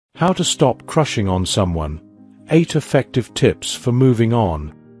How to stop crushing on someone. 8 effective tips for moving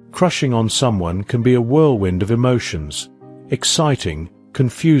on. Crushing on someone can be a whirlwind of emotions. Exciting,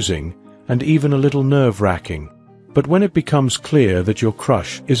 confusing, and even a little nerve-wracking. But when it becomes clear that your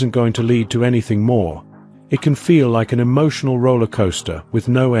crush isn't going to lead to anything more, it can feel like an emotional roller coaster with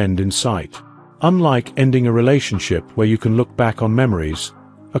no end in sight. Unlike ending a relationship where you can look back on memories,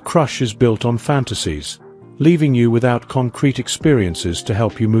 a crush is built on fantasies, leaving you without concrete experiences to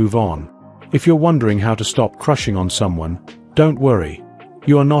help you move on. If you're wondering how to stop crushing on someone, don't worry.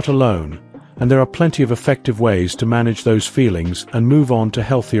 You are not alone, and there are plenty of effective ways to manage those feelings and move on to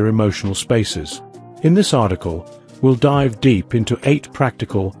healthier emotional spaces. In this article, we'll dive deep into 8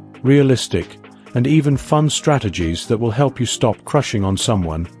 practical, realistic, and even fun strategies that will help you stop crushing on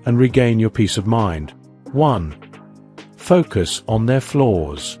someone and regain your peace of mind. 1. Focus on their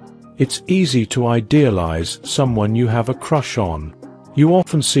flaws. It's easy to idealize someone you have a crush on. You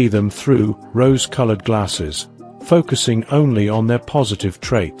often see them through rose-colored glasses, focusing only on their positive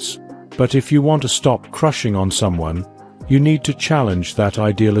traits. But if you want to stop crushing on someone, you need to challenge that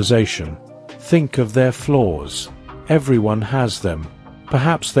idealization. Think of their flaws. Everyone has them.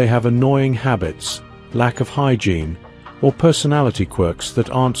 Perhaps they have annoying habits, lack of hygiene, or personality quirks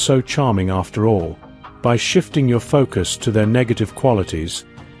that aren't so charming after all. By shifting your focus to their negative qualities,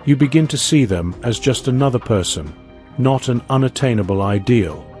 you begin to see them as just another person, not an unattainable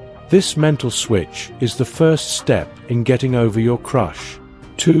ideal. This mental switch is the first step in getting over your crush.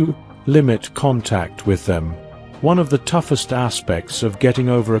 2. Limit contact with them. One of the toughest aspects of getting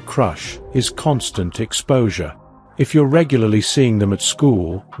over a crush is constant exposure. If you're regularly seeing them at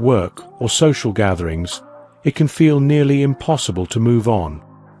school, work, or social gatherings, it can feel nearly impossible to move on.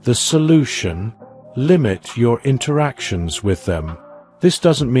 The solution? Limit your interactions with them. This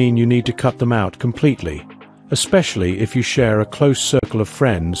doesn't mean you need to cut them out completely, especially if you share a close circle of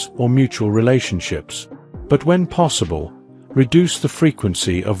friends or mutual relationships. But when possible, reduce the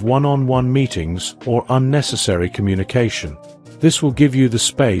frequency of one-on-one meetings or unnecessary communication. This will give you the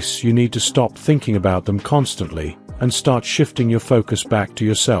space you need to stop thinking about them constantly and start shifting your focus back to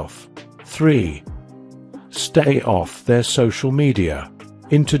yourself. 3. Stay off their social media.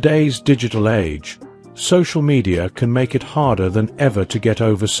 In today's digital age, social media can make it harder than ever to get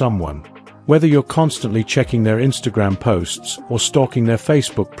over someone. Whether you're constantly checking their Instagram posts or stalking their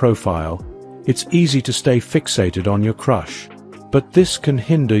Facebook profile, it's easy to stay fixated on your crush. But this can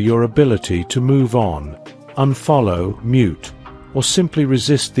hinder your ability to move on. Unfollow, mute, or simply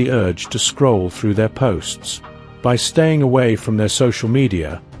resist the urge to scroll through their posts. By staying away from their social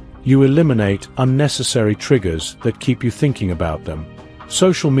media, you eliminate unnecessary triggers that keep you thinking about them.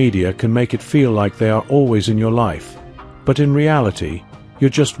 Social media can make it feel like they are always in your life, but in reality, you're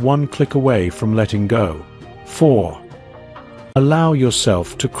just one click away from letting go. 4. Allow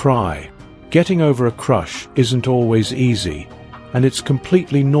yourself to cry. Getting over a crush isn't always easy, and it's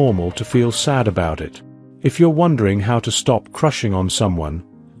completely normal to feel sad about it. If you're wondering how to stop crushing on someone,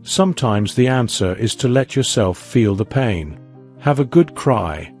 sometimes the answer is to let yourself feel the pain. Have a good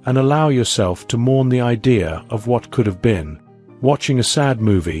cry and allow yourself to mourn the idea of what could have been. Watching a sad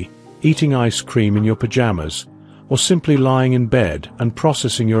movie, eating ice cream in your pajamas, or simply lying in bed and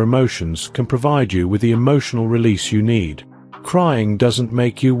processing your emotions can provide you with the emotional release you need. Crying doesn't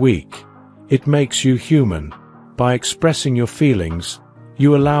make you weak. It makes you human. By expressing your feelings,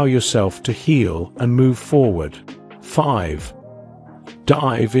 you allow yourself to heal and move forward. 5.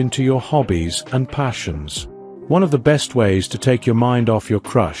 Dive into your hobbies and passions. One of the best ways to take your mind off your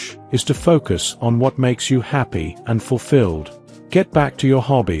crush is to focus on what makes you happy and fulfilled. Get back to your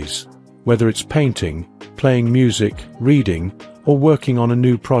hobbies, whether it's painting, playing music, reading, or working on a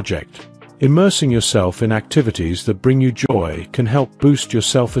new project. Immersing yourself in activities that bring you joy can help boost your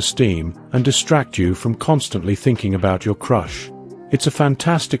self-esteem and distract you from constantly thinking about your crush. It's a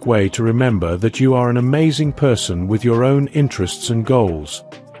fantastic way to remember that you are an amazing person with your own interests and goals,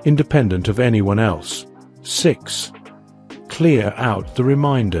 independent of anyone else. 6. Clear out the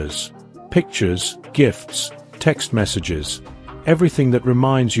reminders. Pictures, gifts, text messages. Everything that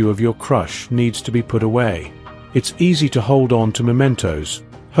reminds you of your crush needs to be put away. It's easy to hold on to mementos,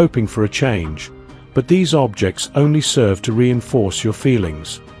 hoping for a change, but these objects only serve to reinforce your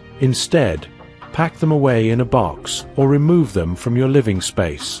feelings. Instead, pack them away in a box or remove them from your living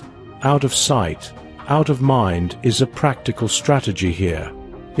space. Out of sight, out of mind is a practical strategy here.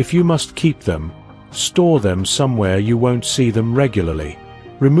 If you must keep them, store them somewhere you won't see them regularly.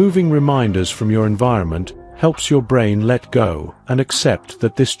 Removing reminders from your environment helps your brain let go and accept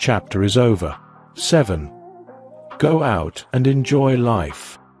that this chapter is over. 7. Go out and enjoy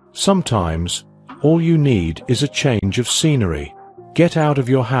life. Sometimes, all you need is a change of scenery. Get out of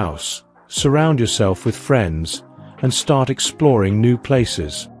your house, surround yourself with friends, and start exploring new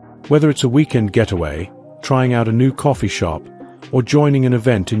places. Whether it's a weekend getaway, trying out a new coffee shop, or joining an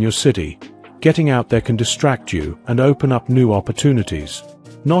event in your city, getting out there can distract you and open up new opportunities.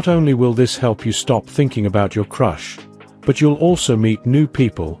 Not only will this help you stop thinking about your crush, but you'll also meet new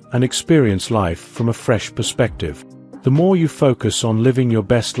people and experience life from a fresh perspective. The more you focus on living your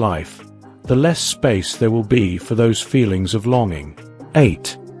best life, the less space there will be for those feelings of longing.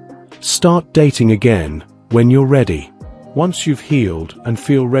 8. Start dating again when you're ready. Once you've healed and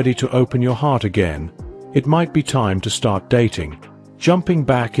feel ready to open your heart again, it might be time to start dating. Jumping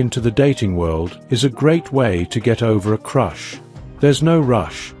back into the dating world is a great way to get over a crush. There's no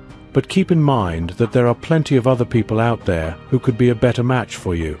rush, but keep in mind that there are plenty of other people out there who could be a better match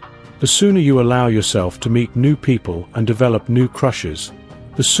for you. The sooner you allow yourself to meet new people and develop new crushes,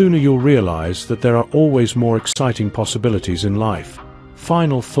 the sooner you'll realize that there are always more exciting possibilities in life.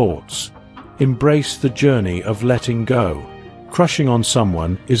 Final thoughts. Embrace the journey of letting go. Crushing on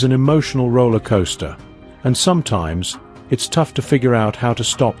someone is an emotional roller coaster, and sometimes it's tough to figure out how to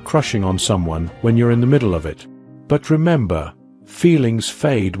stop crushing on someone when you're in the middle of it. But remember, feelings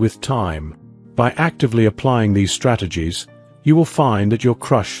fade with time. By actively applying these strategies, you will find that your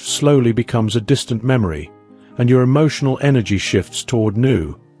crush slowly becomes a distant memory, and your emotional energy shifts toward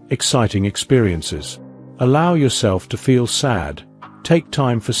new, exciting experiences. Allow yourself to feel sad, take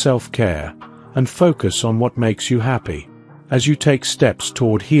time for self-care, and focus on what makes you happy. As you take steps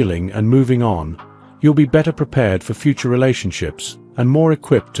toward healing and moving on, you'll be better prepared for future relationships and more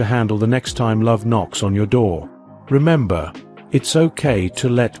equipped to handle the next time love knocks on your door. Remember, it's okay to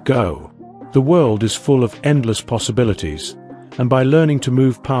let go. The world is full of endless possibilities, and by learning to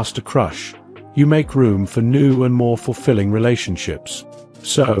move past a crush, you make room for new and more fulfilling relationships.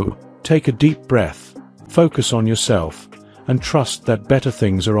 So, take a deep breath, focus on yourself, and trust that better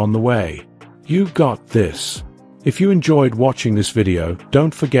things are on the way. You got this. If you enjoyed watching this video,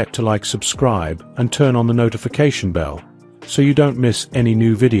 don't forget to like, subscribe, and turn on the notification bell, so you don't miss any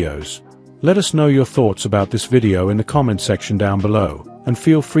new videos. Let us know your thoughts about this video in the comment section down below, and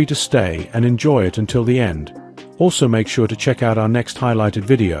feel free to stay and enjoy it until the end. Also make sure to check out our next highlighted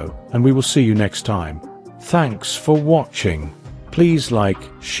video, and we will see you next time. Thanks for watching. Please like,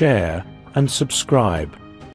 share, and subscribe.